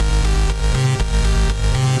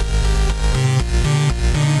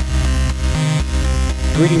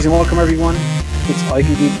Greetings and welcome, everyone. It's All You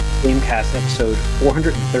Can Geek Gamecast, episode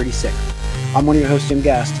 436. I'm one of your hosts, Jim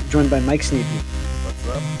Gast, joined by Mike Sneeden. What's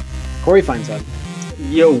up? Corey Feinsod.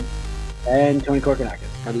 Yo. And Tony Korkanakis.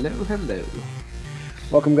 Hello.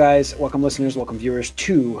 Welcome, guys. Welcome, listeners. Welcome, viewers,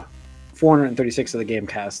 to 436 of the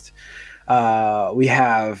Gamecast. We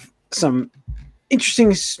have some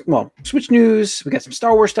interesting, Switch news. We got some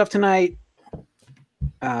Star Wars stuff tonight.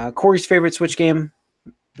 Corey's favorite Switch game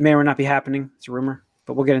may or not be happening. It's a rumor,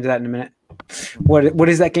 but we'll get into that in a minute. What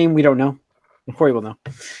is that game? We don't know. Corey will know.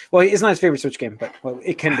 Well, it's not his favorite Switch game, but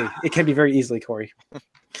it can be. It can be very easily, Corey.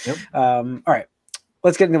 Yep. All right.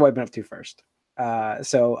 Let's get into what I've been up to first.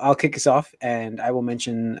 So I'll kick us off, and I will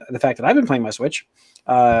mention the fact that I've been playing my Switch.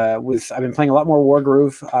 I've been playing a lot more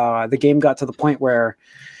Wargroove. The game got to the point where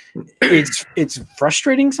it's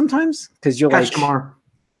frustrating sometimes because you're Catch like, tomorrow.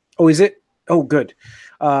 oh, is it? Oh, good.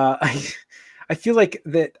 I feel like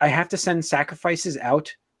that I have to send sacrifices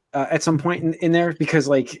out at some point in there because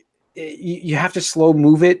like you have to slow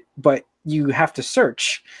move it, but you have to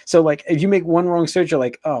search. So like if you make one wrong search, you're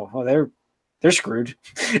like, oh, well, they're screwed,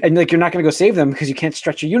 and like you're not going to go save them because you can't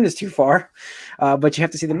stretch your units too far. But you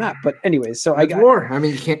have to see the map. But anyways, so I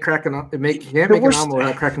mean, you can't crack an omelet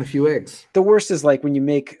without cracking a few eggs. The worst is like when you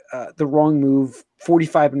make the wrong move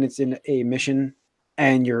 45 minutes in a mission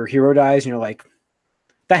and your hero dies, and you're like,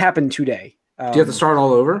 that happened today. Do you have to start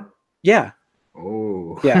all over? Yeah.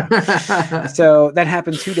 Oh. Yeah. So that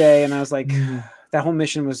happened today, and I was like, that whole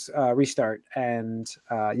mission was restart. And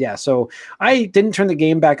so I didn't turn the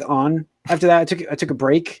game back on after that. I took a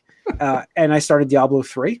break and I started Diablo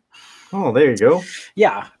 3. Oh, there you go.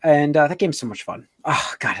 Yeah. And that game's so much fun.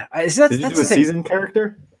 Oh, God. Did you do a season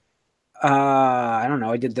character? I don't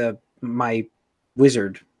know. I did my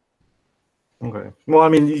wizard. Okay. Well, I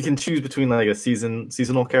mean, you can choose between like a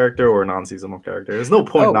seasonal character or a non-seasonal character. There's no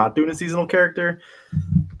point not doing a seasonal character,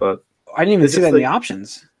 but I didn't even see that in the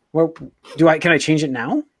options. Well, can I change it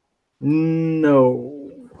now?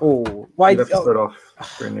 No. Oh, why? You have to start off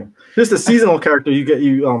brand new. Just a seasonal character,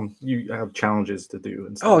 you have challenges to do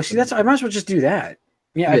and stuff. Oh, see, I might as well just do that.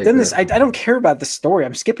 Yeah, I've done this. I don't care about the story.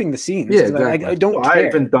 I'm skipping the scenes. Yeah, exactly. I don't care. I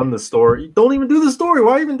haven't done the story. Don't even do the story.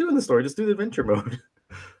 Why even doing the story? Just do the adventure mode.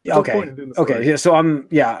 Okay. Yeah. So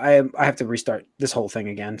I have to restart this whole thing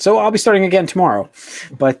again. So I'll be starting again tomorrow.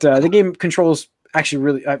 But the game controls actually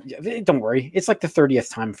really. Don't worry. It's like the 30th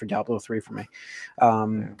time for Diablo 3 for me.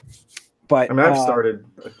 But I mean, I've started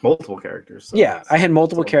multiple characters. So I had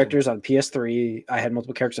multiple characters on PS3. I had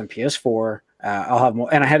multiple characters on PS4. I'll have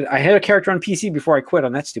more, and I had a character on PC before I quit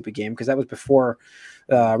on that stupid game because that was before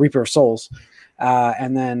Reaper of Souls.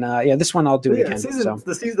 And then this one I'll do it again.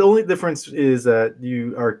 The only difference is that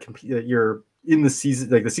you're in the season.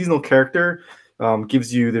 Like the seasonal character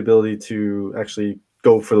gives you the ability to actually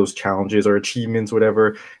go for those challenges or achievements,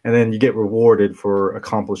 whatever, and then you get rewarded for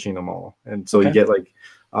accomplishing them all. And so you get like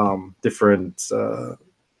different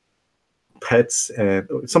pets, and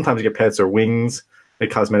sometimes you get pets or wings, like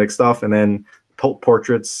cosmetic stuff, and then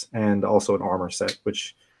portraits, and also an armor set,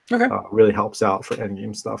 which really helps out for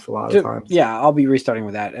endgame stuff a lot of times. Yeah, I'll be restarting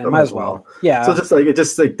with that, and might as well. Yeah. So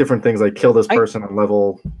just like different things, like kill this person on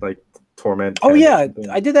level, like torment. Oh yeah,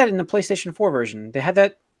 I did that in the PlayStation 4 version. They had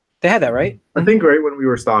that. They had that, right? I think right when we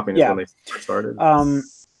were stopping is when they started.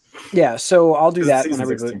 So I'll do that when I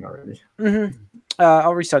reboot. Already. Mm-hmm.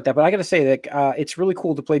 I'll restart that, but I got to say that it's really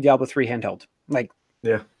cool to play Diablo 3 handheld. Like,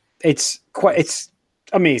 it's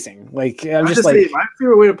amazing. Like, my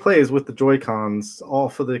favorite way to play is with the Joy-Cons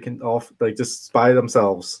just by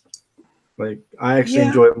themselves. Like, I actually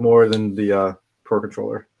enjoy it more than the Pro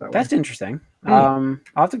Controller. That's interesting. I'll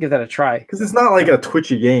have to give that a try because it's not like a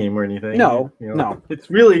twitchy game or anything. No.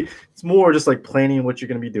 It's more just like planning what you're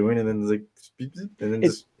going to be doing, and then the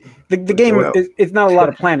game. It's not a lot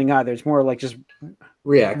of planning either. It's more like just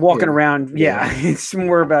walking around. Yeah, it's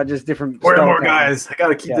more about just different. More guys. I got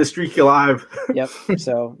to keep the streak alive. Yep.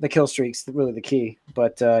 So the kill streak's really the key.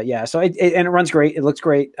 But So it runs great. It looks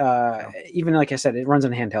great. Even like I said, it runs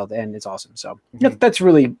on handheld and it's awesome. So that's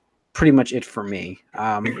really pretty much it for me.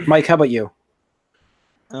 Mike, how about you?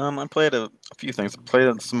 I played a few things. I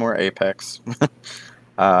played some more Apex.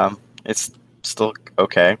 It's still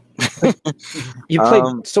okay. You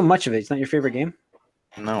played so much of it. It's not your favorite game?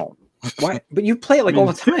 No. Why? But you play it like all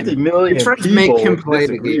the time. 50 million Your friends make him play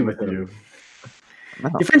the game with you. No,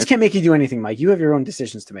 your friends can't make you do anything, Mike. You have your own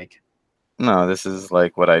decisions to make. No, this is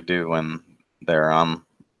like what I do when they're on.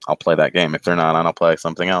 I'll play that game. If they're not on, I'll play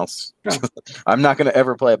something else. Oh. I'm not going to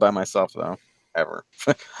ever play it by myself, though. Ever.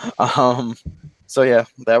 So yeah,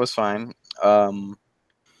 that was fine. I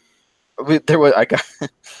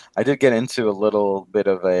did get into a little bit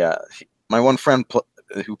of a. My one friend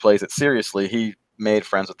who plays it seriously, he made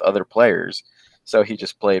friends with other players, so he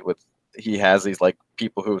just played with. He has these like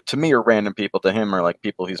people who to me are random people, to him are like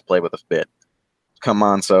people he's played with a bit. Come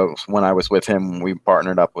on, so when I was with him, we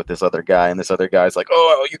partnered up with this other guy, and this other guy's like,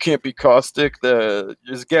 "Oh, you can't be caustic.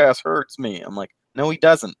 His gas hurts me." I'm like, "No, he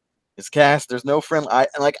doesn't. His gas, there's no friendly. I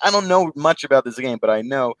don't know much about this game, but I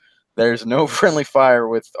know there's no friendly fire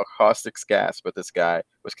with a caustic's gas." But this guy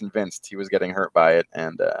was convinced he was getting hurt by it,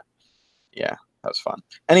 and yeah, that was fun.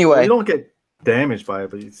 Anyway, well, you don't get damaged by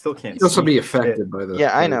it, but you still can't. You also be affected by the.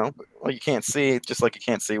 Yeah, I know. Well, you can't see, just like you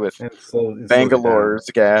can't see with it's Bangalore's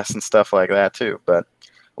gas and stuff like that too. But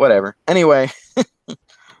whatever. Anyway,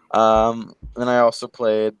 then I also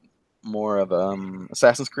played more of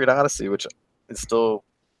Assassin's Creed Odyssey, which is still,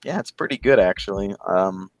 yeah, it's pretty good actually.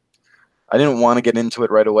 I didn't want to get into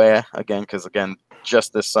it right away again because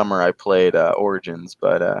just this summer I played Origins,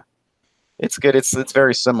 but it's good. It's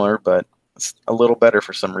very similar, but it's a little better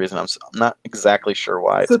for some reason. I'm not exactly sure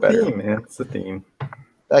why it's better. Theme, man. It's the theme.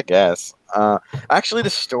 I guess. Actually, the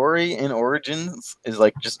story in Origins is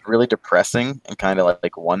like just really depressing and kind of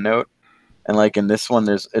like one note. And like in this one,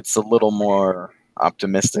 it's a little more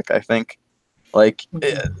optimistic. I think. Like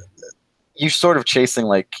you're sort of chasing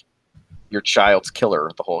like your child's killer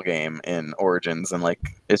the whole game in Origins, and like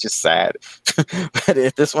it's just sad.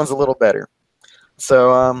 But this one's a little better.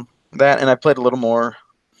 So that, and I played a little more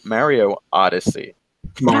Mario Odyssey.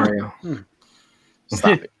 Mario.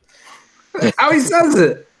 Stop it. How he says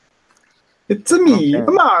it. It's me,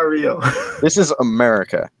 Okay. Mario. This is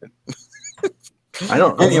America. I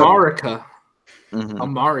don't. America. Mhm.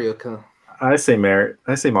 America. I say Mario.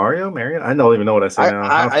 Mario. I don't even know what I say now.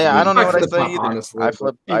 I don't know what I flip say flop, either. honestly, I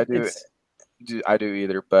flip. I do. It's- I do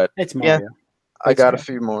either, but It's yeah, Mario. I got a okay.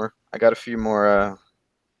 few more. I got a few more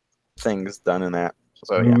things done in that.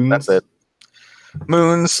 So yeah, Moons. that's it.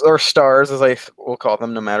 Moons or stars, as I will call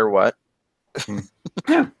them, no matter what.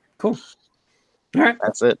 Yeah, cool. All right,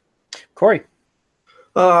 That's it. Corey.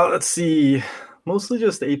 Let's see. Mostly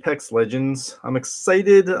just Apex Legends. I'm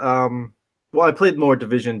excited. Well, I played more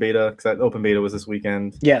Division beta because that open beta was this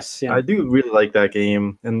weekend. Yes, yeah. I do really like that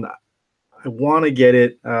game, and I want to get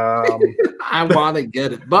it. I want to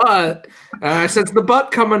get it, but since the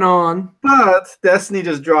butt coming on, But Destiny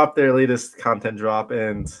just dropped their latest content drop,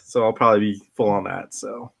 and so I'll probably be full on that.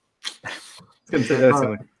 So that's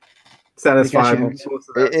gonna satisfy They got you most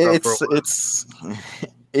of that stuff for a while. It's I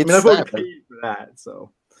mean, I've sad, already but paid for that,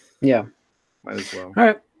 so Yeah. might as well. All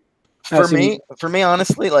right. for so me,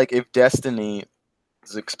 honestly, like if Destiny's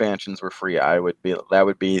expansions were free, that would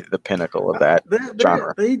be the pinnacle of that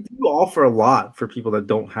genre. They do offer a lot for people that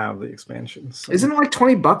don't have the expansions. So. isn't it like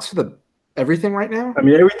 $20 for the everything right now? I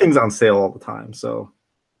mean, everything's on sale all the time, so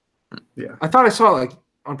yeah. I thought I saw it like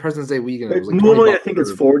on President's Day weekend. It was like Normally, $20 I think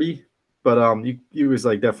it's for- 40, but it was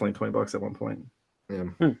like definitely $20 at one point.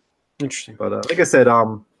 Yeah. Interesting. But like I said,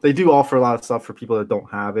 they do offer a lot of stuff for people that don't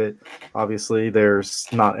have it. Obviously, there's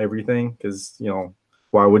not everything because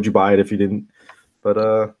why would you buy it if you didn't?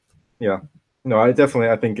 But yeah, no, I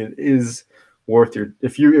think it is worth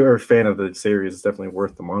if you are a fan of the series, it's definitely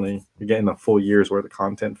worth the money. You're getting a full year's worth of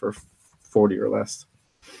content for 40 or less.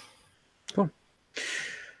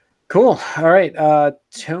 Cool. All right.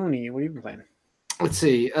 Tony, what have you been playing? Let's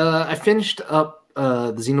see. I finished up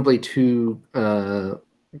the Xenoblade 2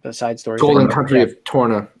 The side story. Golden thing? Country Yeah. of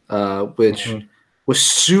Torna, which was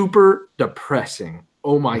super depressing.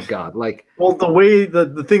 Oh my god! Like Well, the way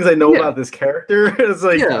the things I know Yeah. about this character is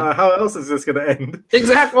like, Yeah. how else is this going to end?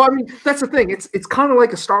 exactly. Well, I mean, that's the thing. It's kind of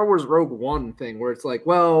like a Star Wars Rogue One thing, where it's like,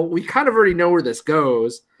 well, we kind of already know where this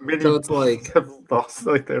goes. Many So it's like- have lost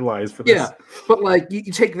like their lives for this. Yeah, but like you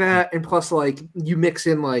take that and plus like you mix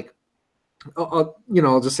in like, I'll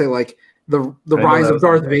just say like the I know rise that of was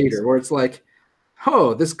Darth on Vader, where it's like,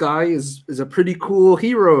 oh, this guy is a pretty cool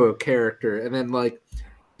hero character, and then like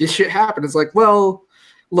this shit happened. It's like, well,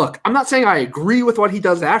 look, I'm not saying I agree with what he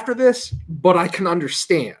does after this, but I can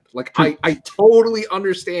understand. Like I totally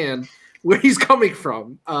understand where he's coming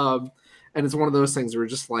from. And it's one of those things where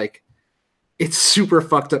just like it's super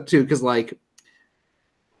fucked up too, because like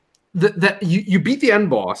that you beat the end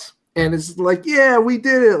boss and it's like, yeah, we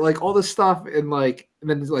did it, like all this stuff, and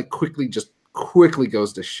then it's like quickly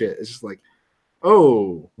goes to shit. It's just like,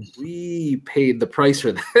 oh, we paid the price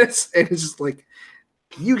for this, and it's just like,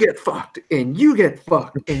 you get fucked, and you get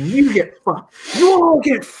fucked, and you get fucked. You all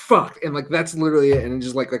get fucked, and like that's literally it. And it's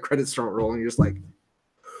just like the credits start rolling. You're just like,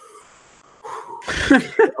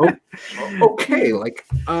 okay, like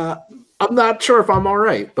I'm not sure if I'm all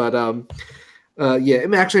right, but yeah,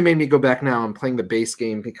 it actually made me go back now and playing the base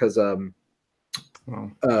game because it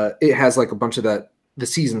has like a bunch of the the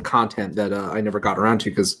season content that I never got around to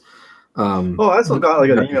because. I also got like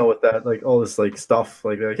an email with that, like all this like stuff,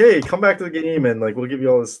 like hey, come back to the game and like we'll give you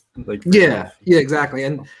all this like yeah, exactly.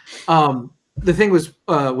 And the thing was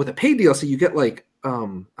with a paid DLC, you get like I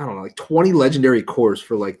don't know, like 20 legendary cores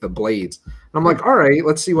for like the blades. And I'm like, all right,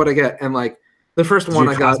 let's see what I get. And like the first one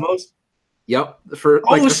I got, yep, the first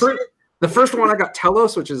one I got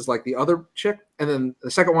Telos, which is like the other chick, and then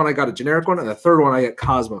the second one I got a generic one, and the third one I get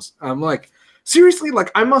Cosmos. I'm like. Seriously,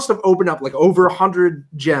 like I must have opened up like over 100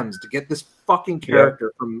 gems to get this fucking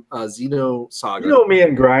character from Xenosaga. You know me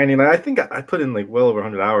and grinding. I think I put in like well over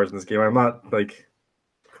 100 hours in this game. I'm not like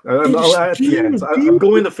I'm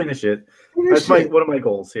going to finish it. That's one of my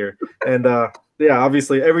goals here. And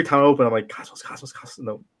obviously every time I open, I'm like Cosmos.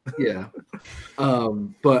 No. Yeah.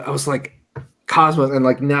 But I was like Cosmos, and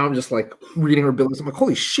like now I'm just like reading her abilities. I'm like,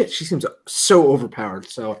 holy shit, she seems so overpowered.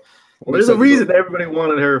 So there's a reason everybody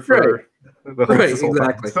wanted her for. Right. Right,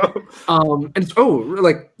 exactly. And it's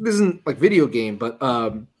like this isn't like video game, but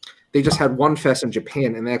they just had one fest in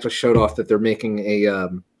Japan, and they actually showed off that they're making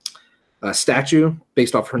a statue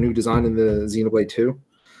based off her new design in the Xenoblade 2.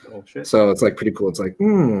 Oh shit! So it's like pretty cool. It's like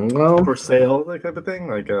well, for sale, that type of thing.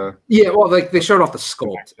 Like yeah, well, like they showed off the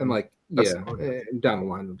sculpt, and like down the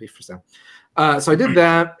line it'll be for sale. So I did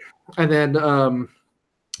that, and then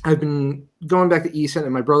I've been going back to eSIN,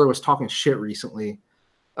 and my brother was talking shit recently.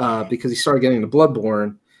 Because he started getting into Bloodborne,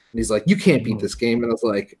 and he's like, "You can't beat this game," and I was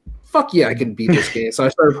like, "Fuck yeah, I can beat this game." So I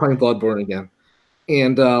started playing Bloodborne again,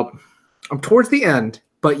 and I'm towards the end,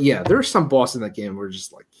 but yeah, there's some boss in that game where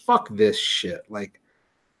just like, "Fuck this shit!" Like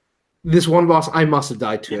this one boss, I must have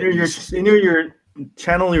died to. Your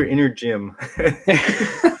channel your inner Jim.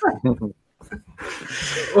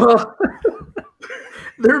 Well,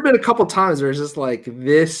 there have been a couple times where it's just like,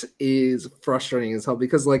 this is frustrating as hell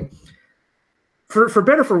because like. For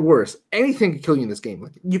better or for worse, anything can kill you in this game.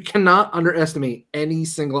 Like you cannot underestimate any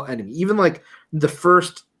single enemy. Even like the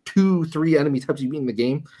first 2-3 enemy types you meet in the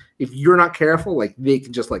game, if you're not careful, like they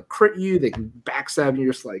can just like crit you, they can backstab you.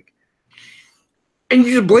 You're just like, and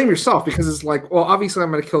you just blame yourself because it's like, well, obviously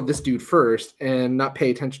I'm gonna kill this dude first and not pay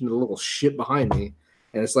attention to the little shit behind me.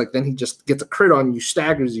 And it's like then he just gets a crit on you,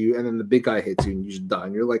 staggers you, and then the big guy hits you and you just die.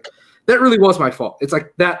 And you're like, that really was my fault. It's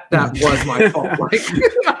like that was my fault. Like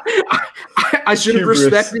I should have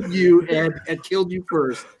respected you and killed you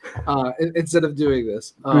first instead of doing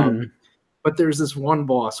this. But there's this one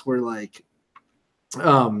boss where like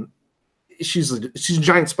she's a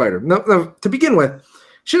giant spider. No, to begin with,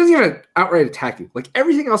 she doesn't even outright attack you. Like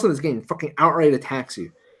everything else in this game fucking outright attacks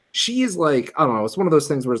you. She is like, I don't know, it's one of those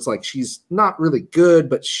things where it's like she's not really good,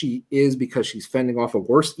 but she is because she's fending off a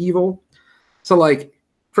worse evil. So like,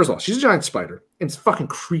 first of all, she's a giant spider, and it's fucking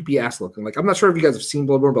creepy ass looking. Like, I'm not sure if you guys have seen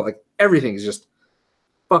Bloodborne, but like everything is just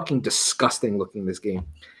fucking disgusting looking in this game.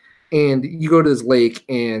 And you go to this lake,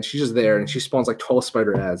 and she's just there, and she spawns like 12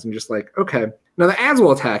 spider ads, and you're just like, okay. Now the ads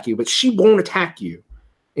will attack you, but she won't attack you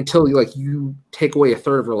until you take away a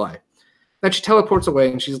third of her life. Then she teleports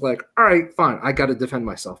away, and she's like, all right, fine, I got to defend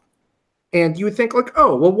myself. And you would think like,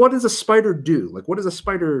 oh, well, what does a spider do? Like, what does a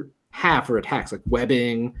spider have for attacks? Like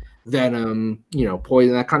webbing, venom,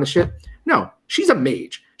 poison, that kind of shit. No, she's a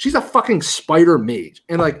mage. She's a fucking spider mage.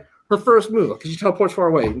 And like her first move, because she teleports far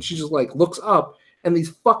away, and she just like looks up, and these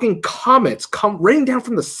fucking comets come raining down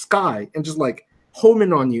from the sky and just like home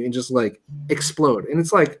in on you and just like explode. And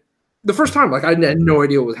it's like the first time, like I had no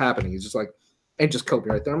idea what was happening. It's just like, it just killed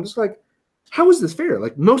me right there. I'm just like, how is this fair?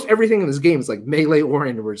 Like most everything in this game is like melee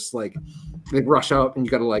oriented, where it's just like they rush up and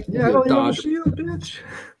you gotta like dodge. Shield, bitch.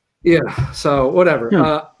 Yeah, so whatever.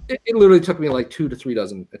 It literally took me like 2 to 3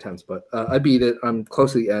 dozen attempts, but I beat it. I'm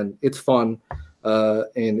close to the end. It's fun,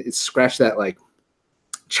 and it's scratched that like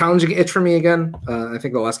challenging itch for me again. I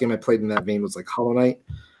think the last game I played in that vein was like Hollow Knight.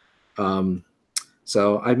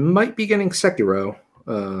 So I might be getting Sekiro,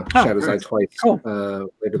 Shadows Die Twice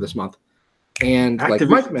later this month, and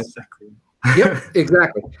Activision. Yep,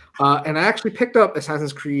 exactly. And I actually picked up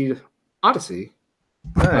Assassin's Creed Odyssey.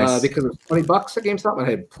 Nice. Because it was $20 at GameStop, and I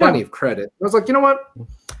had plenty of credit. I was like, you know what?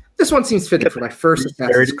 This one seems fitting for my first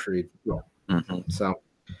Assassin's Creed. So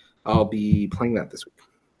I'll be playing that this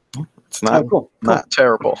week. It's not not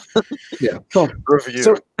terrible. Yeah. Cool. Review.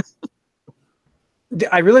 So,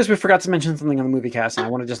 I realized we forgot to mention something on the movie cast, and I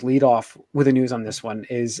want to just lead off with the news on this one.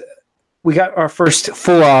 Is we got our first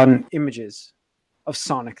full-on images of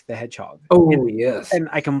Sonic the Hedgehog. Oh, yes. And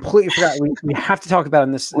I completely forgot. We have to talk about it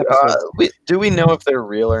in this episode. Do we know if they're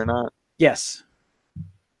real or not? Yes.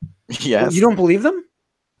 Yes. You don't believe them?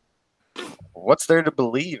 What's there to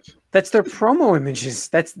believe? That's their promo images.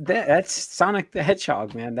 That's Sonic the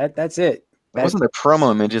Hedgehog, man. That's it. That wasn't the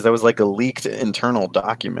promo images. That was like a leaked internal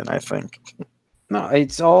document, I think. No,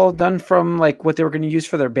 it's all done from like what they were going to use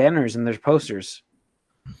for their banners and their posters.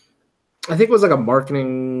 I think it was like a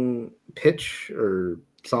marketing pitch or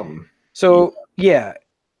something. So yeah,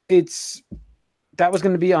 that was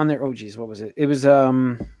going to be on their. Oh geez, what was it? It was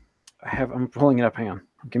I'm pulling it up. Hang on,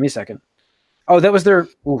 give me a second. Oh, that was their.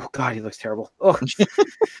 Oh God, he looks terrible. Oh,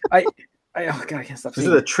 oh God, I can't stop. Is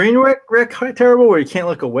it a train wreck terrible where you can't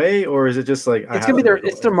look away, or is it just like it's gonna be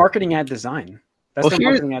their marketing ad design? That's their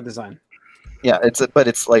marketing ad design. Yeah, but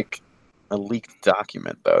it's like a leaked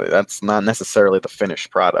document though. That's not necessarily the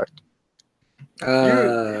finished product.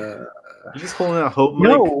 You're just holding out hope, Mike.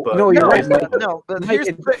 No, you're right. No, but Mike,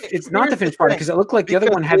 it's not the finished product because it looked like the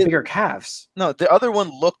other one had bigger calves. No, the other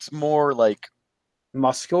one looked more like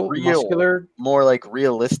muscular, more like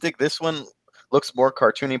realistic. This one looks more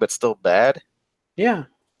cartoony, but still bad. Yeah.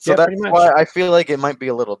 So that's why I feel like it might be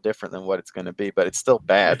a little different than what it's going to be, but it's still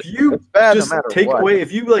bad. If you it's bad just no matter take what. away,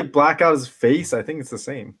 if you like black out his face, I think it's the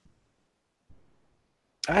same.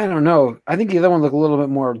 I don't know. I think the other one looked a little bit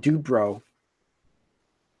more dude bro.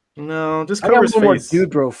 No, just I got a cover his little more face. dude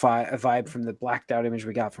bro vibe from the blacked out image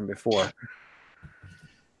we got from before.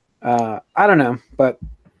 I don't know, but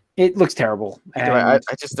it looks terrible. And I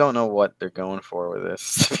just don't know what they're going for with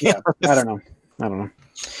this. Yeah, I don't know.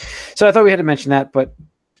 So I thought we had to mention that, but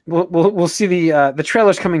we'll see the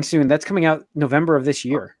trailer's coming soon. That's coming out November of this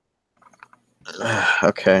year.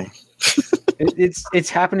 Okay. It's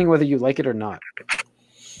happening whether you like it or not.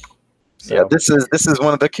 So. Yeah, this is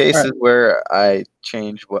one of the cases where I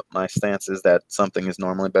change what my stance is that something is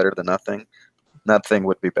normally better than nothing. Nothing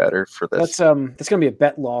would be better for this. That's gonna be a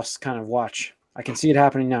bet loss kind of watch. I can see it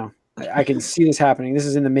happening now. I can see this happening. This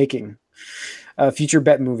is in the making. Future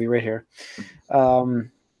bet movie right here. All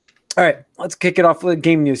right, let's kick it off with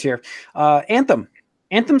game news here. Anthem.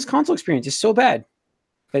 Anthem's console experience is so bad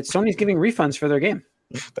that Sony's giving refunds for their game.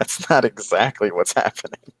 That's not exactly what's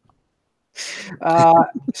happening.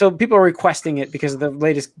 So people are requesting it because of the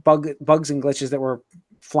latest bugs and glitches that were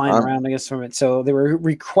flying around, I guess, from it. So they were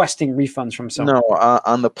requesting refunds from Sony. No,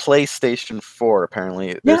 on the PlayStation 4,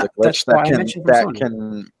 apparently, there's a glitch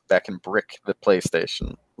that can brick the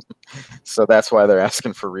PlayStation. So that's why they're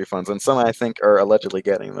asking for refunds, and some I think are allegedly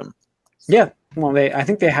getting them. Yeah, well, I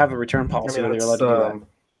think they have a return policy where they're allowed to do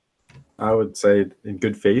that. I would say in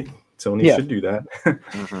good faith, Sony should do that.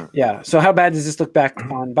 Mm-hmm. Yeah. So how bad does this look back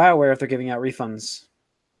on BioWare if they're giving out refunds?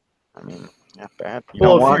 I mean, not bad. If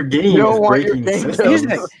your game is breaking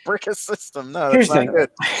systems, brick a system. No, here's that's the not thing. good.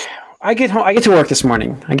 I get home. I get to work this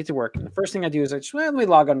morning. And the first thing I do is let me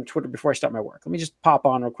log on Twitter before I start my work. Let me just pop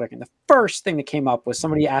on real quick. And the first thing that came up was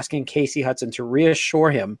somebody asking Casey Hudson to reassure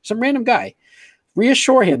him, some random guy,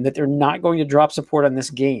 reassure him that they're not going to drop support on this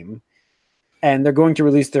game, and they're going to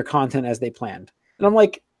release their content as they planned. And I'm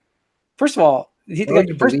like, first of all,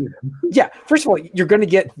 first of all, you're going to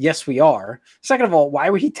get, yes, we are. Second of all, why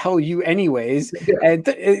would he tell you anyways? Yeah.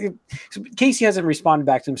 And so Casey hasn't responded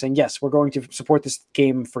back to him saying, yes, we're going to support this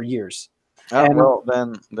game for years. Well,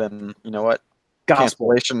 then you know what? Gospel.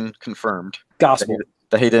 Cancellation confirmed. Gospel.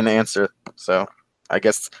 That he didn't answer. So I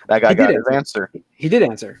guess that guy got his answer. He did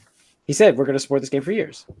answer. He said, we're going to support this game for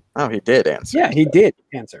years. Oh, he did answer. Yeah, he did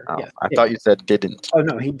answer. Oh, yeah, I thought you said didn't. Oh,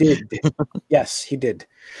 no, he did. Yes, he did.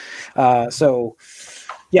 So,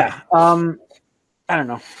 yeah, I don't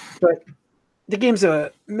know. But the game's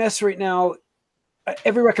a mess right now.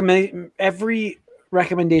 Every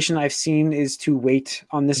recommendation I've seen is to wait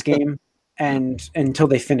on this game and until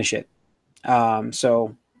they finish it. But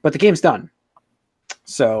the game's done.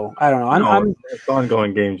 So I don't know. It's an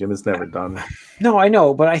ongoing game, Jim. It's never done. No, I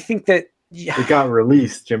know, but I think that it got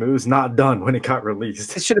released, Jim. It was not done when it got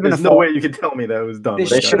released. It should have been. There's no way you could tell me that it was done.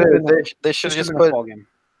 They should have just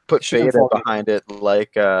put beta behind it,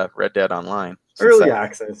 like Red Dead Online. Early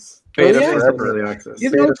access. Early access. You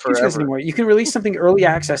have no excuses anymore. You can release something early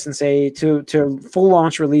access and say to full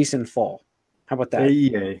launch release in fall. How about that?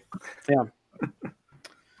 EA. Yeah.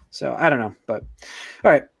 So I don't know, but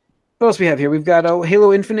all right. What else we have here? We've got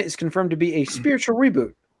Halo Infinite is confirmed to be a spiritual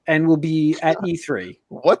reboot and will be at E3.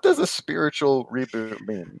 What does a spiritual reboot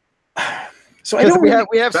mean? So I know we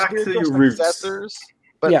have spiritual successors,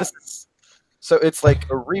 but so it's like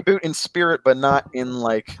a reboot in spirit, but not in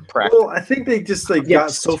like practice. Well, I think they just got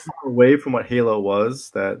so far away from what Halo was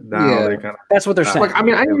that now they kind of. That's what they're saying. Like, I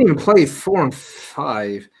mean, I didn't even play 4 and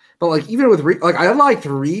 5. But like even with I liked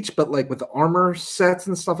Reach, but like with the armor sets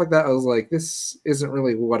and stuff like that, I was like, this isn't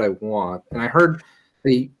really what I want. And I heard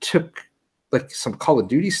they took like some Call of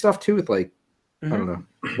Duty stuff too, with like I don't know.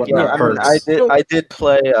 I did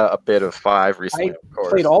play a bit of 5 recently. I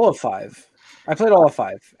played all of 5. I played all of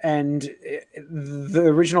 5, and the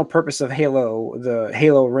original purpose of Halo, the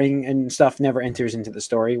Halo ring and stuff, never enters into the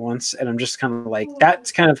story once. And I'm just kind of like,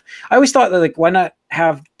 that's kind of. I always thought that, like, why not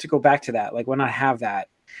have to go back to that? Like, why not have that?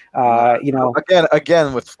 You know,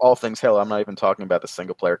 Again, with all things Halo, I'm not even talking about the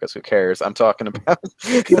single player because who cares? I'm talking about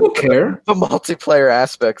People care. the multiplayer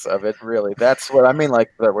aspects of it. Really, that's what I mean.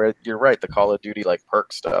 Like, where you're right, the Call of Duty like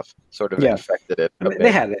perk stuff sort of infected it. I mean,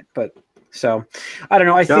 they had it, but. So, I don't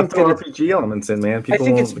know. I think throw that RPG elements in, man. I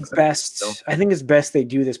think it's won't accept best. it, I think it's best they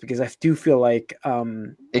do this because I do feel like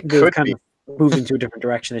It they've could kind be. of moved into a different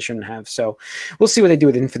direction they shouldn't have. So we'll see what they do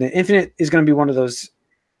with Infinite. Infinite is going to be one of those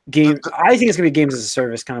games. I think it's going to be games as a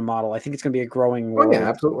service kind of model. I think it's going to be a growing world. Oh yeah,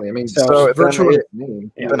 absolutely. I mean, So it's virtually.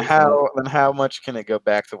 Then how much can it go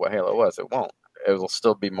back to what Halo was? It won't. It will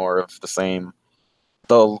still be more of the same.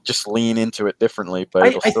 They'll just lean into it differently, but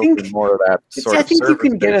it'll still be more of that sort of. I think you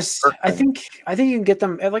can get us. I think you can get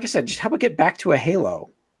them. Like I said, just how about get back to a Halo?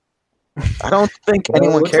 I don't think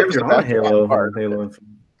anyone cares about Halo. Halo.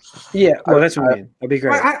 Yeah, well, that's what I mean. That'd be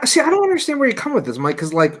great. I don't understand where you come with this, Mike.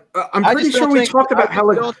 Because like, I'm I pretty just sure don't we think- talked about I how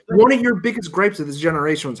like don't think- one of your biggest gripes of this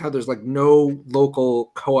generation was how there's like no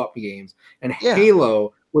local co-op games, and Yeah.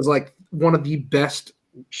 Halo was like one of the best.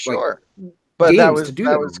 Sure. But that games was to do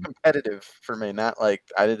that that was on. competitive for me. Not like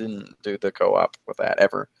I didn't do the co-op with that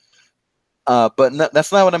ever. But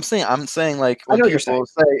that's not what I'm saying. I'm saying like I when know what you're people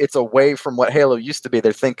say it's away from what Halo used to be,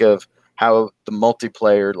 they think of how the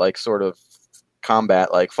multiplayer like sort of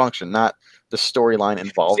combat like function, not the storyline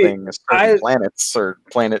involving certain planets or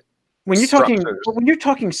planet. When you're structures.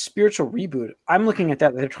 talking spiritual reboot, I'm looking at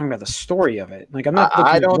that. They're talking about the story of it. Like I'm not.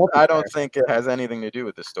 I looking at don't multiplayer. think it has anything to do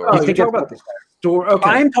with the story. Oh, You you think talk it's about the story? Okay,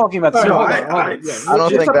 I'm talking about the No, story. I don't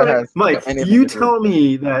think that has Mike, anything you to do tell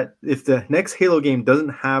me that if the next Halo game doesn't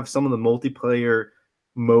have some of the multiplayer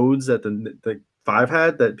modes that the 5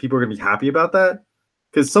 had, that people are going to be happy about that?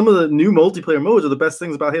 Because some of the new multiplayer modes are the best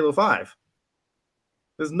things about Halo 5.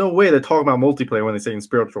 There's no way they're talking about multiplayer when they say in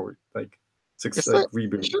spiritual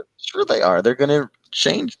reboot. Sure they are. They're going to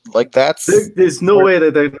change. Like that's There's no way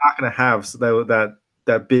that they're not going to have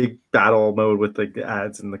that big battle mode with like the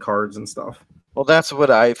ads and the cards and stuff. well, that's what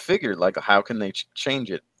I figured. Like, how can they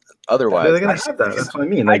change it otherwise? They're going to have that. That's what I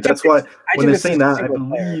mean. Like that's why when they're saying that, I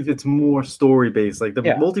believe it's more story based. Like the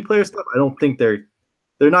multiplayer stuff, I don't think they're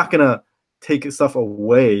not going to take stuff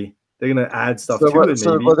away. They're going to add stuff to it.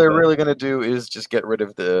 So what they're really going to do is just get rid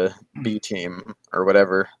of the B team or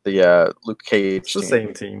whatever, the Luke Cage. It's the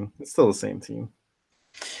same team. It's still the same team.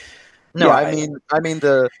 No, Yeah, I mean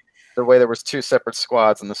the way there was 2 separate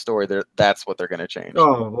squads in the story. That's what they're going to change.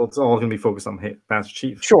 Oh well, it's all going to be focused on Master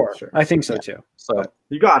Chief. Sure, I think so too. So But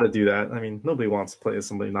you got to do that. I mean, nobody wants to play as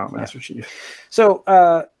somebody not Master Chief. So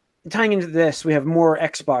tying into this, we have more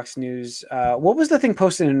Xbox news. What was the thing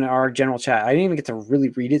posted in our general chat? I didn't even get to really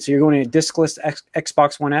read it. So you're going to disc list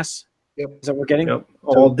Xbox One S? Yep. Is that what we're getting? Yep,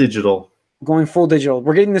 all digital. Going full digital.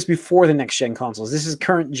 We're getting this before the next gen consoles. This is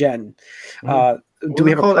current gen. Do we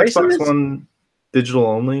have a price on Xbox this? One digital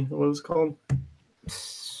only? What was it called?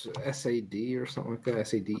 SAD or something like that.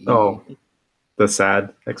 SADE. Oh, the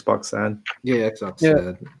SAD Xbox SAD. Yeah, Xbox.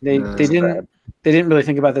 Yeah. They didn't really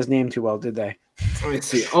think about this name too well, did they? Let me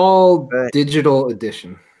see. All digital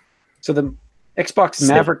edition. So the Xbox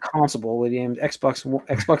Maverick console will be named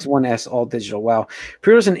Xbox One S all digital. Wow.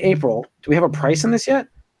 Pre-orders in April. Do we have a price on this yet?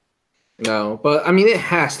 No, but I mean, it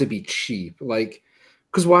has to be cheap. Like,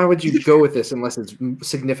 because why would you go with this unless it's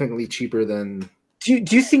significantly cheaper than? Do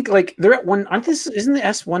you think like they're at one? Aren't this? Isn't the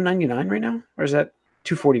S $199 right now, or is that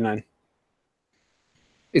 $249?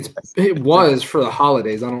 It was for the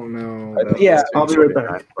holidays. I don't know. Yeah, I'll be right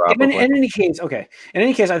back. In any case, okay. In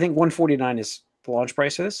any case, I think $149 is the launch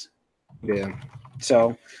price of this. Yeah.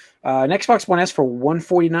 So, an Xbox One S for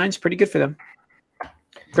 $149 is pretty good for them.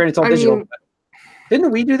 Granted, it's all digital. mean- Didn't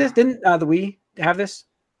the Wii do this? Didn't the Wii have this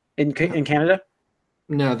in Canada?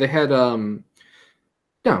 No, they had no.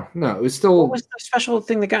 It was still What was the special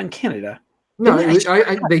thing they got in Canada? no.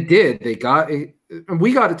 Didn't They did. They got it. And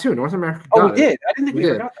we got it too. North America Oh, got we it. did. I didn't think We we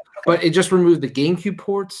ever did. got that. But it just removed the GameCube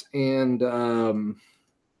ports and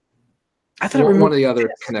I thought it one removed of the other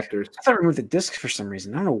disc. connectors. I thought it removed the disc for some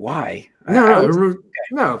reason. I don't know why.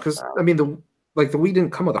 No, because I mean the Wii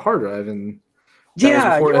didn't come with a hard drive, and that was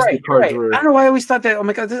Yeah, before you're SD right. cards were. I don't know why I always thought that. Oh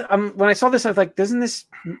my god! When I saw this, I was like, "Isn't this?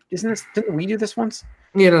 Didn't we do this once?"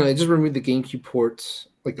 Yeah, no, it just removed the GameCube ports,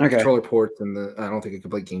 like the Okay. controller ports, and I don't think it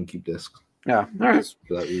could play GameCube discs. Yeah. All right. Just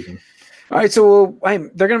for that reason. All right. So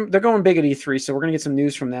they're going big at E3, so we're gonna get some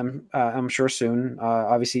news from them. I'm sure soon.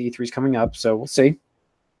 Obviously, E3 is coming up, so we'll see.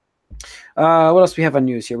 What else do we have on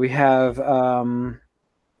news here? We have. I'm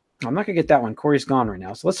not gonna get that one. Corey's gone right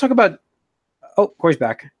now. So let's talk about Corey's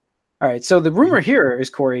back. All right. So the rumor here is,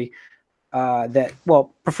 Corey, that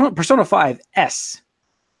Persona 5 S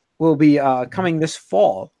will be coming this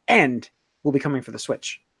fall and will be coming for the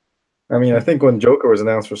Switch. I mean, I think when Joker was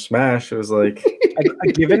announced for Smash, it was like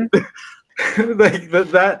a given. like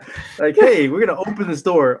that, like, hey, we're gonna open this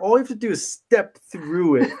door. All you have to do is step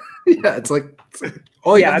through it. Yeah, it's like,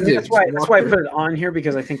 that's why I put it on here,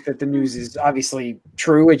 because I think that the news is obviously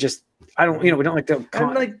true. It just, we don't like to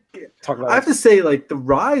talk about. I have to say, like, the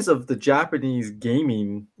rise of the Japanese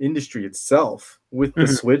gaming industry itself with the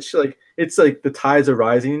Switch, like, it's like the tides are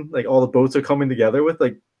rising, like all the boats are coming together with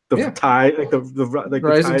like the tide, like the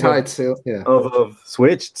rising tide of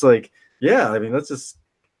Switch. It's like, yeah, I mean, let's just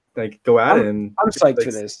like go at it. And I'm psyched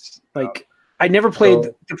for this. Like, I never played.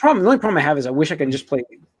 The only problem I have is I wish I could just play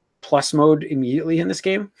plus mode immediately in this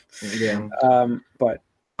game. Yeah. But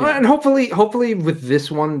and hopefully with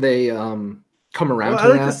this one they come around to I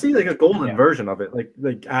like that. to see like a golden version of it.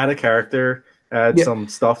 Like add a character, add some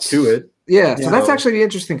stuff to it. Yeah, so that's actually the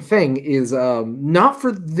interesting thing is not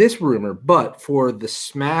for this rumor, but for the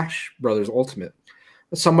Smash Brothers Ultimate.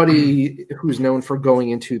 Somebody who's known for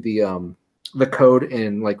going into the code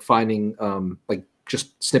and like finding like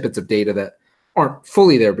just snippets of data that aren't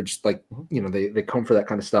fully there, but just like, they comb for that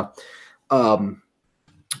kind of stuff.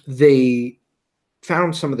 They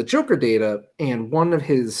found some of the Joker data, and one of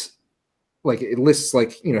his, like, it lists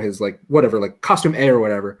like, his like whatever, like costume A or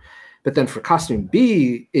whatever. But then for costume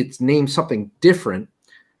B, it's named something different.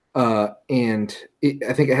 And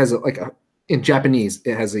I think it has in Japanese,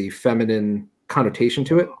 it has a feminine connotation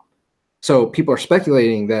to it. So people are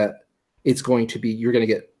speculating that it's going to be, you're going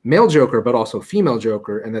to get male Joker, but also female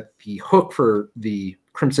Joker. And that the hook for the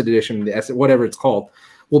Crimson Edition, whatever it's called,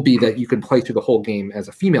 will be that you can play through the whole game as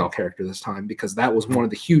a female character this time, because that was one of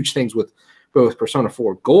the huge things with both Persona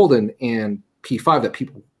 4 Golden and P5 that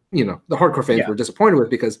people, the hardcore fans were disappointed with,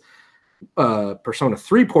 because Persona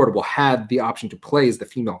 3 Portable had the option to play as the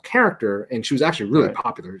female character, and she was actually really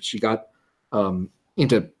popular. She got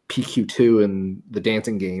into PQ2 and the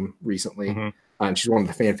dancing game recently, and she's one of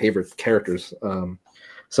the fan favorite characters.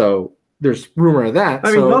 So there's rumor of that.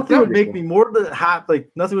 I mean, nothing would make me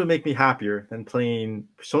nothing would make me happier than playing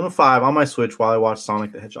Persona 5 on my Switch while I watch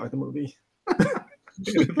Sonic the Hedgehog the movie.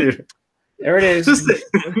 There it is.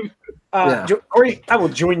 Corey, I will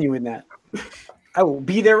join you in that. I will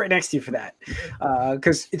be there right next to you for that,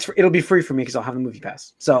 because it'll be free for me because I'll have the movie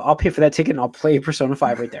pass. So I'll pay for that ticket and I'll play Persona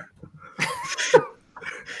 5 right there.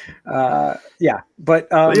 Again,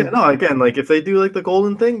 like if they do like the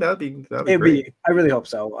golden thing, that'd be great. I really hope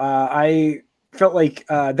so. I felt like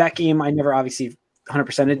that game I never obviously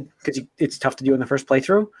 100%ed because it's tough to do in the first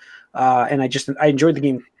playthrough, and I enjoyed the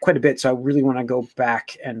game quite a bit, so I really want to go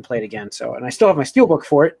back and play it again. So, and I still have my steelbook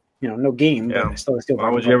for it. No game, but I still have a steelbook.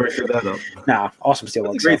 Why would you ever give that up? Nah, awesome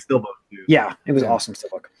steelbook. It's a great steelbook, dude. Yeah, it was awesome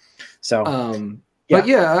steelbook. So, but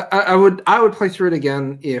I would play through it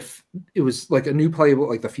again if it was like a new playable,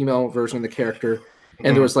 like the female version of the character,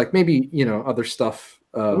 and there was like maybe other stuff.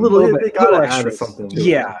 A little bit, they gotta add something.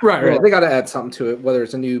 Right. They gotta add something to it, whether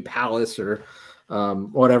it's a new palace or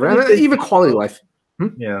whatever, and even quality life.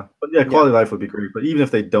 Yeah, but quality life would be great. But even if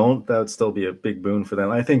they don't, that would still be a big boon for them.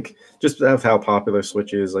 I think just of how popular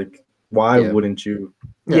Switch is, like, why wouldn't you?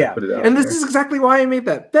 Put it out and this there? is exactly why I made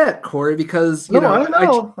that bet, Corey, because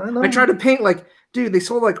I tried to paint like, dude, they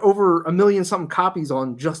sold like over 1 million something copies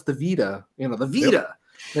on just the Vita. The Vita.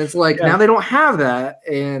 And it's like now they don't have that,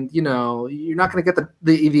 and you're not going to get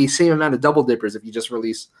the same amount of double dippers if you just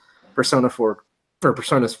release Persona 4 or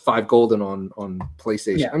Persona 5 Golden on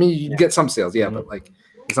PlayStation. Yeah. I mean, you get some sales, but like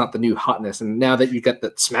it's not the new hotness. And now that you get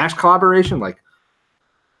the Smash collaboration, like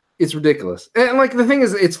it's ridiculous. And like the thing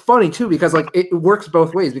is, it's funny too because like it works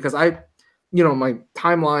both ways. Because my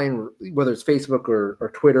timeline, whether it's Facebook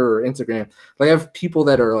or Twitter or Instagram, like I have people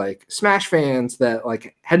that are like Smash fans that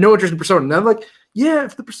like had no interest in Persona, and I'm like, yeah,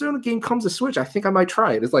 if the Persona game comes to Switch, I think I might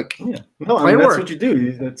try it. It's like, that's what you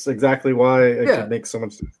do. That's exactly why it makes so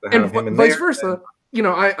much sense to have him in vice there. versa.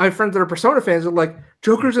 I have friends that are Persona fans that are like,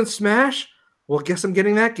 Joker's in Smash? Well, guess I'm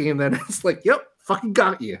getting that game then. It's like, yep, fucking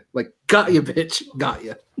got you. Like, got you, bitch. Got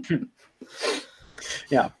you.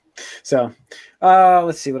 Yeah. So,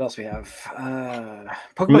 let's see what else we have.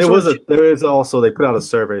 Pokemon there is also, they put out a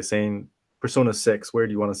survey saying Persona 6, where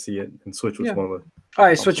do you want to see it? And Switch was one of the... All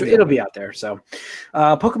right, Switch, it'll be out there. So,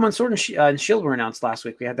 Pokemon Sword and Shield were announced last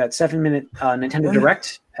week. We had that 7-minute Nintendo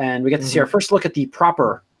Direct, and we got to see our first look at the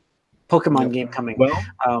proper Pokemon game coming.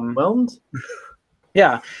 Whelmed?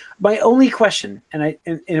 Yeah. My only question, and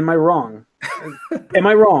am I wrong? Am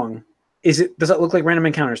I wrong? Does it look like Random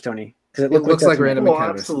Encounters, Tony? Because It looks like to me. random Oh,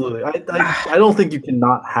 encounters. absolutely. I don't think you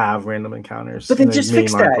cannot have random encounters. But they in the just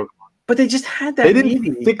fixed mainline that. Pokemon. But they just had that. They didn't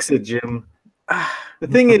maybe. fix it, Jim. Ah, The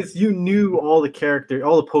thing is, you knew all the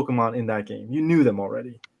Pokemon in that game. You knew them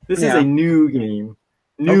already. This is Yeah. a new game,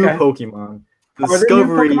 new Okay. Pokemon. Are there new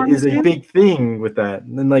Discovery Pokemon in is this a game? big thing with that,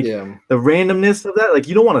 and then like Yeah. the randomness of that. Like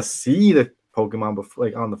you don't want to see the Pokemon before,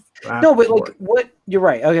 like on the no, but before. like what? You're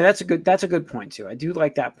right. Okay, that's a good point too. I do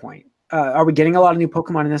like that point. Are we getting a lot of new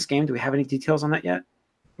Pokemon in this game? Do we have any details on that yet?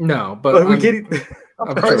 No, but But we're I'm- getting. I'm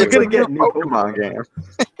You're sure gonna it's a get new Pokemon game.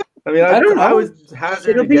 I mean, I don't I know. was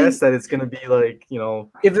hazard It'll to be- guess that it's gonna be like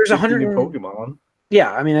If there's 50 100 new Pokemon.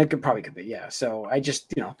 Yeah, I mean, it probably could be. Yeah. So I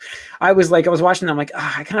just, I was watching. I'm like,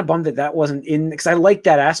 I kind of bummed that wasn't in because I like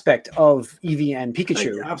that aspect of Eevee and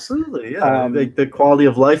Pikachu. Like, absolutely, yeah. Um, Like the quality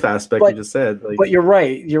of life aspect but- you just said. Like, But you're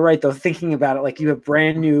right. You're right though. Thinking about it, like you have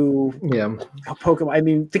brand new yeah. Pokemon. I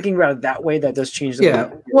mean, thinking about it that way, that does change the way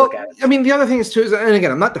Yeah. you Well, look at it. I mean, the other thing is too is, and again,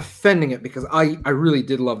 I'm not defending it because I really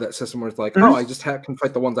did love that system where it's like, Mhm. oh, I just can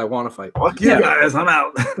fight the ones I want to fight. fuck you Yeah. guys, I'm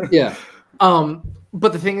out. Yeah.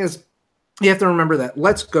 But the thing is, you have to remember that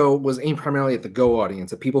Let's Go was aimed primarily at the Go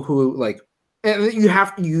audience, at people who like, and you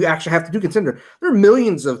actually have to consider there are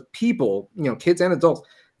millions of people, kids and adults,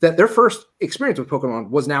 that their first experience with Pokemon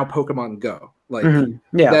was now Pokemon Go. Like Mhm.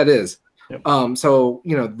 Yeah. that is. Yep. So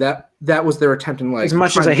that was their attempt in like As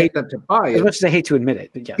much as trying I to hate- get them to buy As it. much as I hate to admit it,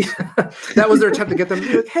 but yes. That was their attempt to get them to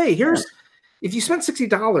be like, hey, if you spend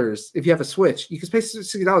 $60, if you have a Switch, you can pay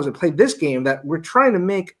 $60 to play this game that we're trying to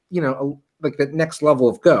make, like the next level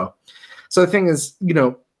of Go. So the thing is,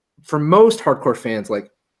 for most hardcore fans, like,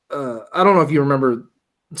 I don't know if you remember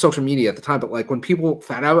social media at the time, but like when people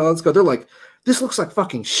found out about Let's Go, they're like, this looks like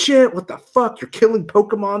fucking shit. What the fuck? You're killing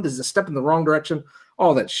Pokemon. This is a step in the wrong direction.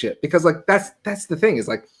 All that shit. Because like that's the thing is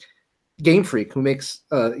like Game Freak, who makes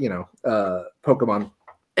Pokemon,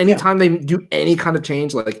 anytime they do any kind of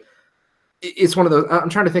change, like it's one of those. I'm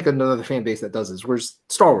trying to think of another fan base that does this. Where's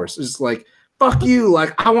Star Wars? It's like, fuck you.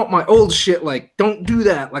 Like, I want my old shit. Like, don't do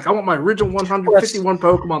that. Like, I want my original 151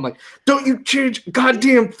 Pokemon. Like, don't you change a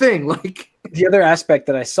goddamn thing. Like, The other aspect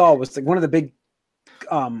that I saw was like one of the big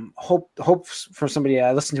hopes for somebody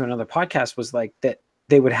I listened to another podcast was like that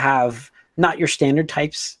they would have not your standard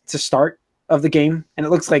types to start of the game, and it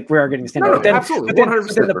looks like we are getting standard. No, but then, absolutely, but then-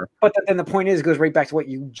 100%. but then the point is, it goes right back to what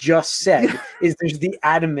you just said. Is there's the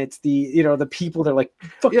adamants, the the people that are like,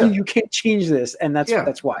 fuck Yeah. you can't change this, and that's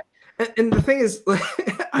why. and the thing is,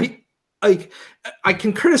 like, I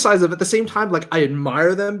can criticize them at the same time. Like, I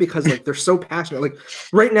admire them because like they're so passionate. Like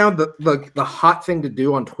right now, the hot thing to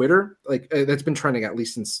do on Twitter, like that's been trending at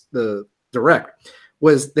least since the direct,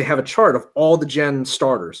 was they have a chart of all the gen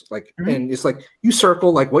starters, like, Mhm. and it's like you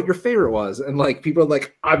circle like what your favorite was, and like people are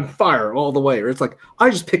like, I'm fire all the way, or it's like I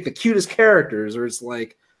just picked the cutest characters, or it's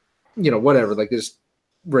like, whatever, like just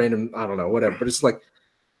random, I don't know, whatever. But it's like,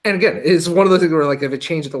 and again, it's one of those things where like if it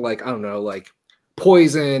changed to like, I don't know, like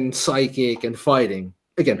poison, psychic, and fighting,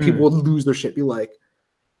 again, people would lose their shit, be like,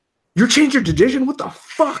 you're changing your division? What the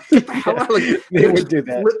fuck? Get the hell out. Like, They would just do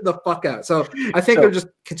that. flip the fuck out. So I think So- they're just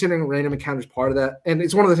considering random encounters part of that. And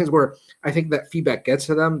it's one of the things where I think that feedback gets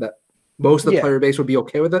to them, that most of the Yeah. player base would be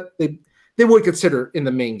okay with it. They would consider in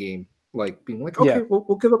the main game, like being like, okay, Yeah.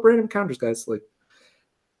 we'll give up random encounters, guys. Like,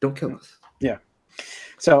 don't kill us.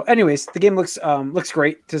 So, anyways, the game looks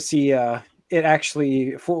great to see. It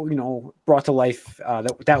actually, brought to life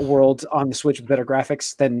that world on the Switch with better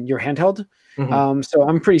graphics than your handheld. Mhm. So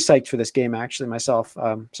I'm pretty psyched for this game actually myself.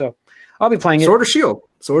 So I'll be playing it. Sword or shield?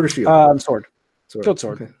 Sword or shield? Sword. Shield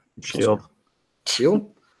sword. Okay. Shield.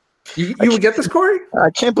 Shield? You would get this, Corey? I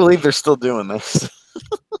can't believe they're still doing this.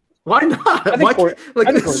 Why not? I think Why, Corey- like,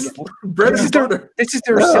 I think this is Corey- bread This and is their butter. this is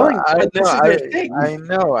their No, selling. I This know. is their thing. I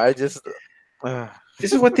know. I just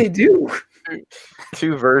This is what they do.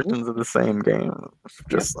 two versions of the same game.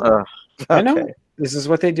 Just I know. okay. This is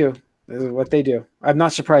what they do. This is what they do. I'm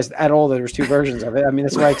not surprised at all that there was two versions of it. I mean,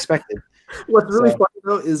 that's what I expected. What's really So- funny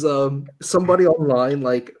though is somebody online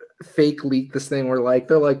like fake leaked this thing where like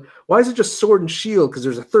they're like, why is it just sword and shield? Because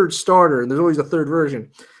there's a third starter and there's always a third version.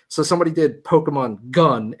 So somebody did Pokemon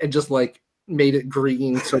Gun and just like made it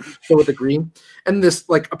green, so show it the green. And this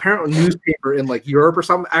like apparently newspaper in like Europe or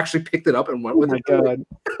something actually picked it up and went Oh with my it. god!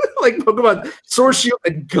 Like Pokemon Sword, Shield,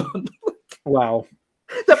 and Gun. Wow.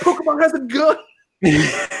 That Pokemon has a gun.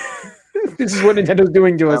 This is what Nintendo's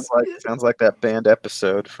doing to us. Sounds like that banned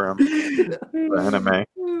episode from the anime.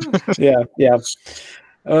 Yeah.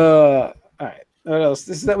 All right. What else?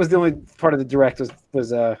 That was the only part of the direct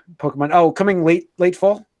was Pokemon. Oh, coming late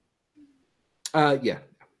fall. Yeah.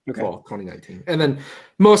 Okay. fall 2019. And then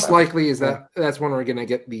most likely is that's when we're going to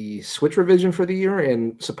get the Switch revision for the year.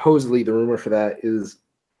 And supposedly the rumor for that is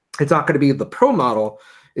it's not going to be the Pro model.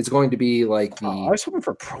 It's going to be like the. I was hoping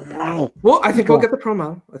for Pro model. Well, I think we'll get the Pro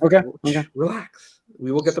model. Okay. Relax.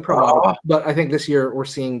 We will get the Pro model. But I think this year we're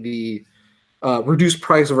seeing the reduced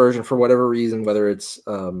price version for whatever reason, whether it's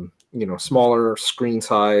smaller screen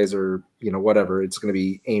size or whatever. It's going to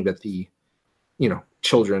be aimed at the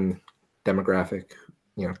children demographic.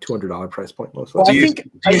 $200 price point most. Well, Do you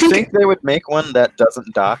think they would make one that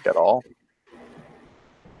doesn't dock at all?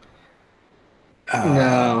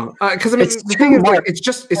 No, because the thing is, like, it's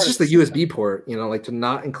just the USB port. Like to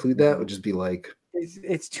not include that would just be like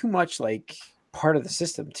it's too much like part of the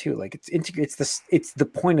system too. Like it's the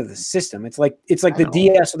point of the system. It's like the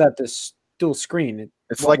DS without this dual screen.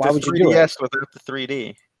 It's like the 3DS without the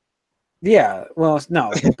 3D. Yeah, well,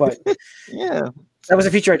 no, but yeah, that was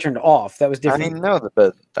a feature I turned off. That was different. I know that,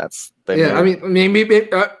 but that's maybe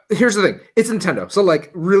here's the thing. It's Nintendo, so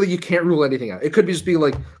like really you can't rule anything out. It could just be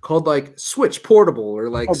like called like Switch Portable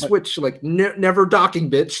or like Switch like never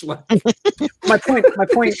docking, bitch. Like my point. My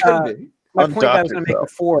point that I was going to make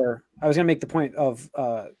before. I was going to make the point of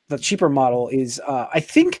the cheaper model is I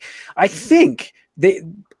think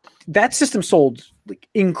that system sold like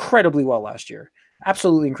incredibly well last year.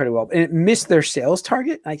 Absolutely incredibly well, and it missed their sales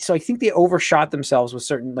target. So I think they overshot themselves with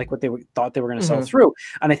certain like what they thought they were going to sell through.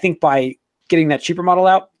 And I think by getting that cheaper model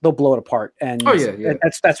out, they'll blow it apart. And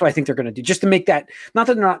that's what I think they're going to do, just to make that, not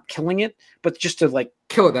that they're not killing it, but just to like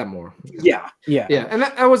kill it that more. Yeah. And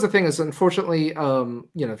that was the thing is, unfortunately,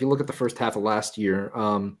 if you look at the first half of last year,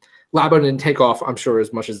 Labo didn't take off, I'm sure,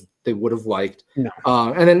 as much as they would have liked. No.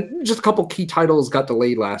 And then just a couple key titles got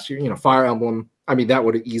delayed last year. Fire Emblem. I mean, that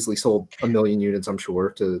would have easily sold 1 million units, I'm sure,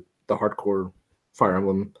 to the hardcore Fire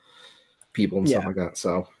Emblem people and stuff like that.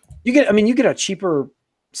 So you get a cheaper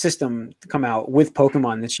system to come out with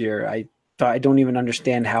Pokemon this year. I don't even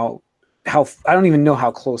understand how I don't even know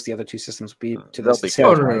how close the other two systems will be to this.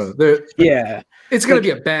 No. It's going to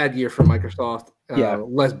be a bad year for Microsoft.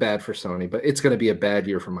 Less bad for Sony, but it's going to be a bad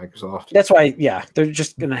year for Microsoft. That's why, they're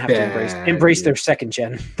just going to have to embrace their second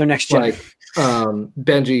gen, their next gen. Like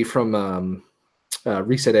Benji from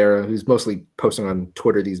Reset Era, who's mostly posting on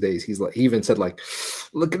Twitter these days, he even said like,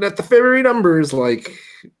 looking at the February numbers, like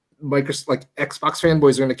Microsoft, like Xbox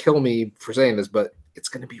fanboys are going to kill me for saying this, but it's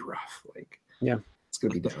going to be rough. Like, it's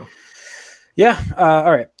going to be down. Yeah.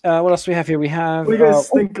 All right. What else do we have here? We have. What do you guys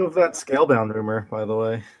think of that Scalebound rumor, by the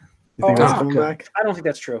way? You think that's coming back? I don't think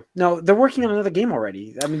that's true. No, they're working on another game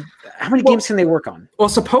already. I mean, how many games can they work on? Well,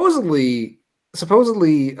 supposedly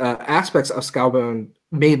aspects of Scalebound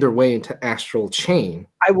made their way into Astral Chain.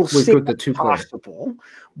 I will say with the two possible,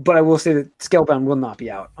 but I will say that Scalebound will not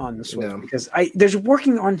be out on the Switch because they're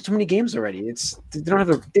working on so many games already. They don't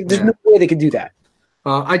have there's no way they could do that.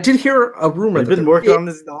 I did hear a rumor. They've been working on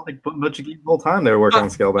this like a bunch of games the whole time. They were working on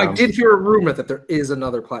Scalebound. I did hear a rumor that there is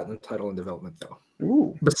another Platinum title in development, though.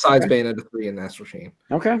 Ooh, besides Bayonetta 3 and Astral Chain.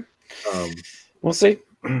 Okay. We'll see.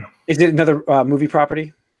 Is it another movie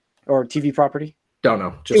property or TV property? Don't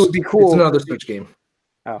know. It would be cool. It's another Switch game.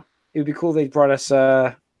 Oh, it would be cool. They brought us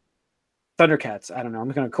Thundercats. I don't know. I'm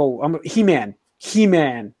gonna call He-Man.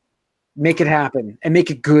 He-Man. Make it happen and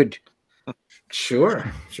make it good.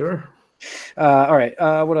 Sure. All right.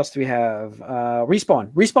 What else do we have?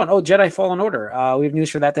 Respawn. Oh, Jedi Fallen Order. We have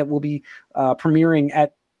news for that will be premiering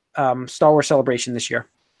at Star Wars Celebration this year.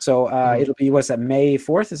 So it'll be, what's that, May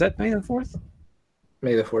 4th? Is that May the 4th?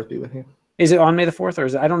 May the 4th be with you. Is it on May the 4th, or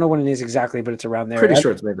is it? I don't know when it is exactly, but it's around there. Pretty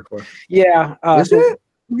sure it's May the 4th. Yeah. Is it?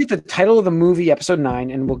 We'll get the title of the movie, episode 9,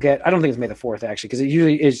 and we'll get, I don't think it's May the 4th, actually, because it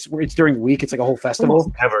usually is, it's during the week. It's like a whole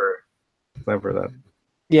festival. Never that.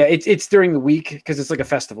 Yeah, it's during the week because it's like a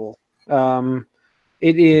festival.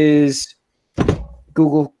 It is,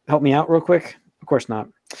 Google, help me out real quick. Of course not.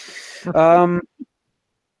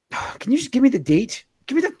 Can you just give me the date?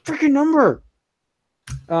 Give me the freaking number.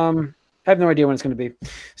 I have no idea when it's going to be.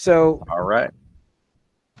 So, all right.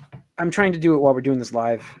 I'm trying to do it while we're doing this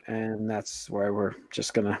live, and that's where we're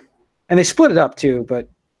just going to, and they split it up too, but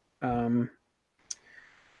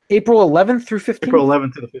April 11th through 15th. April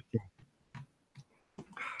 11th to the 15th.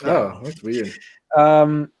 Oh, that's weird.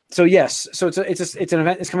 So yes, so it's an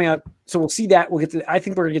event. It's coming out. So we'll see that. I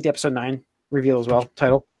think we're gonna get the episode 9 reveal as well,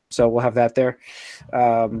 title. So we'll have that there.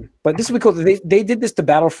 But this will be cool. They did this to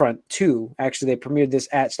Battlefront 2. Actually, they premiered this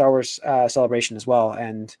at Star Wars Celebration as well,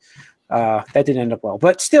 and that didn't end up well.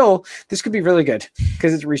 But still, this could be really good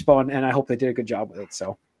because it's Respawn, and I hope they did a good job with it.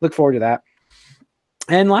 So look forward to that.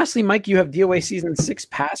 And lastly, Mike, you have DOA Season 6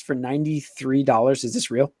 Pass for $93. Is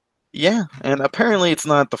this real? Yeah, and apparently it's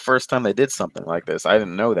not the first time they did something like this. I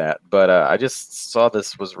didn't know that, but I just saw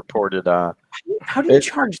this was reported. How do you It-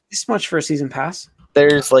 charge this much for a season pass?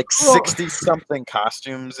 There's like Well- 60 something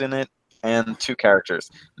costumes in it and 2 characters.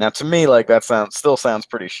 Now, to me, like that still sounds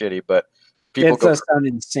pretty shitty, but people It go does sound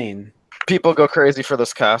insane. people go crazy for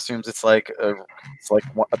those costumes. It's like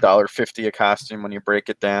 $1.50 a costume when you break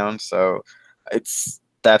it down. So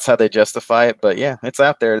that's how they justify it. But yeah, it's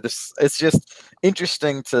out there. It's just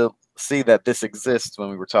interesting to see that this exists when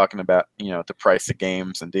we were talking about the price of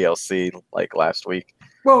games and DLC like last week.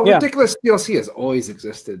 Well, Yeah. ridiculous DLC has always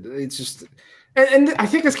existed. It's just, and I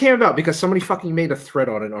think this came about because somebody fucking made a thread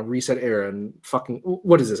on it on Reset Era and fucking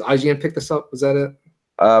what is this? IGN picked this up. Was that it?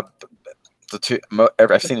 I've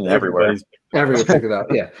seen it everywhere. Everyone picked it up.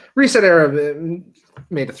 Yeah, Reset Era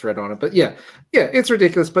made a thread on it, but yeah, it's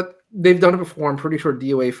ridiculous. But they've done it before. I'm pretty sure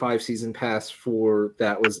DOA 5 season pass for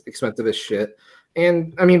that was expensive as shit.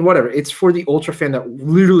 And I mean, whatever. It's for the ultra fan that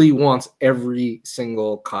literally wants every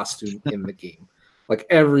single costume in the game, like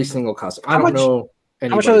every single costume. I don't know. How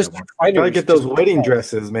much are those fighters? Gotta get those wedding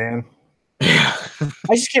dresses, man.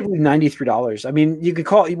 I just can't believe $93. I mean, you could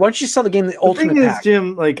call it. Why don't you sell the game the The ultimate thing is, pack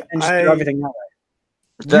Jim, like and just do everything that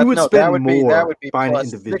way? you would spend that would more be buying plus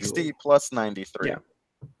it individually. 60 plus 93 Yeah.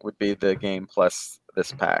 would be the game plus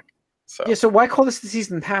this pack. So Yeah, so why call this the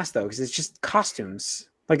season pass though? Because it's just costumes.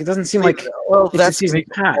 Like it doesn't seem like well, it's a that's season It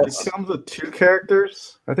pass. comes with 2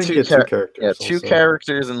 characters. I think Two you get 2 characters. yeah, 2 also.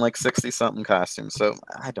 characters and like 60 something costumes. So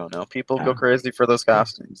I don't know. People go Yeah. crazy for those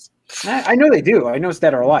costumes. I know they do. I know it's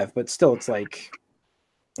dead or alive, but still, it's like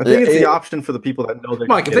I think it's It- the option for the people that know they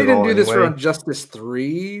Mike, can if they get it didn't all do this for anyway. Injustice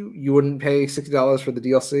 3, you wouldn't pay $60 for the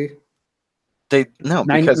DLC No,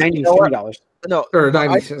 because you know what? $93. No, or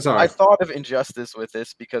 90. Sorry, I thought of Injustice with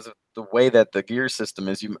this because of the way that the gear system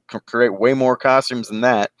is. You can create way more costumes than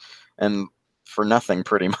that, and for nothing,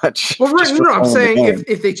 pretty much. well, right, Just for no, I'm playing the saying game.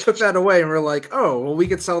 if they took that away and we're like, oh, well, we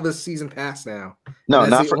could sell this season pass now. No,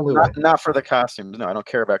 that's not the for only way. not for the costumes. No, I don't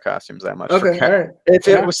care about costumes that much. For Okay, all right. If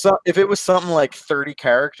Yeah. it was something like 30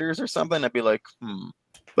 characters or something, I'd be like,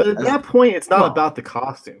 But at that point, it's not Well- about the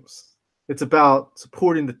costumes. It's about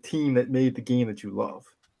supporting the team that made the game that you love.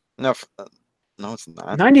 no, no, it's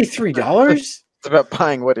not. $93 It's about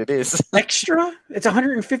buying what it is. extra? It's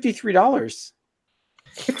 $153.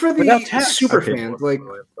 For the Without tax. super Okay, fans, more like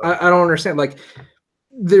for it, but- I don't understand. Like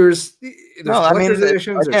there's No, I mean, collector's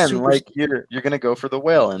editions, there's again, super like you're gonna go for the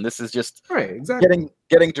whale, and this is just right, exactly.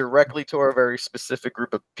 getting directly to a very specific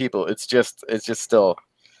group of people. It's just still,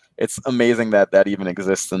 it's amazing that even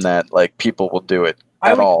exists and that like people will do it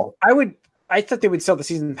at all. I thought they would sell the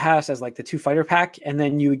season pass as like the 2 fighter pack, and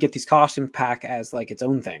then you would get these costume pack as like its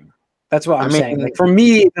own thing. That's what I'm I mean- saying. Like for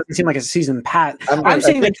me, it doesn't seem like a season pass. I'm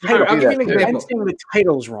saying the think you could title. I'll do give you that an too. example. I'm saying the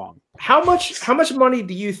title's wrong. How much money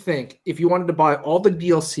do you think if you wanted to buy all the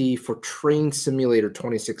DLC for Train Simulator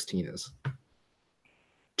 2016 is?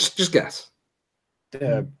 Just guess.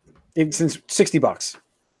 It's since $60.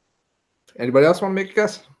 Anybody else want to make a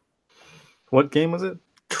guess? What game was it?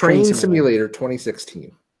 Train Train Simulator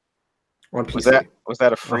 2016 on PC. Was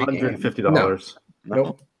that a free game? $150.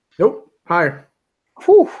 Nope. Higher.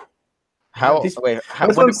 Whew. How? These- Wait. How,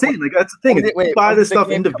 That's what I'm saying. Like that's the thing. when If did- wait, you buy when this did the stuff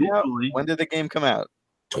game come out? individually. When did the game come out?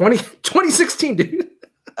 2016, dude.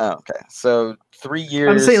 Oh, okay, so 3 years.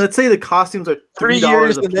 I'm saying, let's say the costumes are 3 $3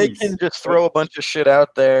 years, a and they piece. can just throw a bunch of shit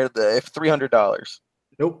out there. If $300.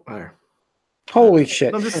 Nope. Higher. Holy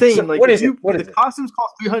shit. I'm just saying, So like, what if is you, it? What the is it? costumes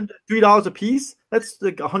cost $3 a piece. That's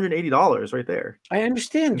like $180 right there. I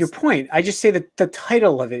understand your point. I just say that the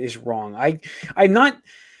title of it is wrong. I'm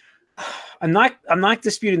not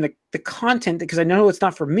disputing the content because I know it's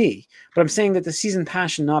not for me, but I'm saying that the season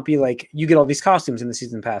pass should not be like you get all these costumes in the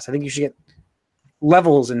season pass. I think you should get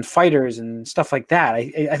levels and fighters and stuff like that.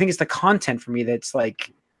 I think it's the content for me that's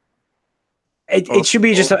like it should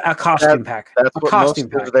be just a costume pack. That's a what costume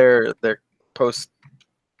most pack. of their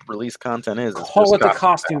post-release content is. It's Call just it the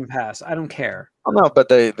costume pass. I don't care. Oh, no, but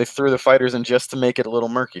they threw the fighters in just to make it a little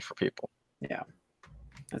murky for people.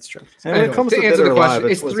 That's true. And when Anyway, it comes to to answer Dead the or question,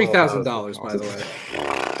 Alive, it's what all about. $3,000, by the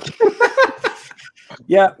way.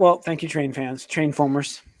 Yeah, well, thank you, train fans, train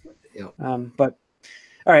foamers. Yep. But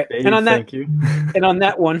all right, Dave, and on that, thank you. and on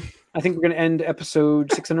that one, I think we're going to end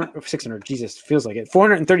episode 600. 600, Jesus, feels like it.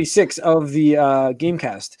 436 of the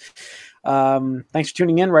Gamecast. Thanks for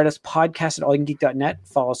tuning in. Write us podcast at allyoucangeek.net.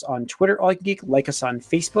 Follow us on Twitter, All You Can Geek. Like us on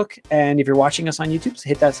Facebook, and if you're watching us on YouTube, so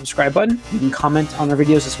hit that subscribe button. You can comment on our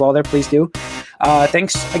videos as well. There, please do.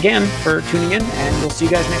 Thanks again for tuning in, and we'll see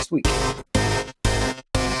you guys next week.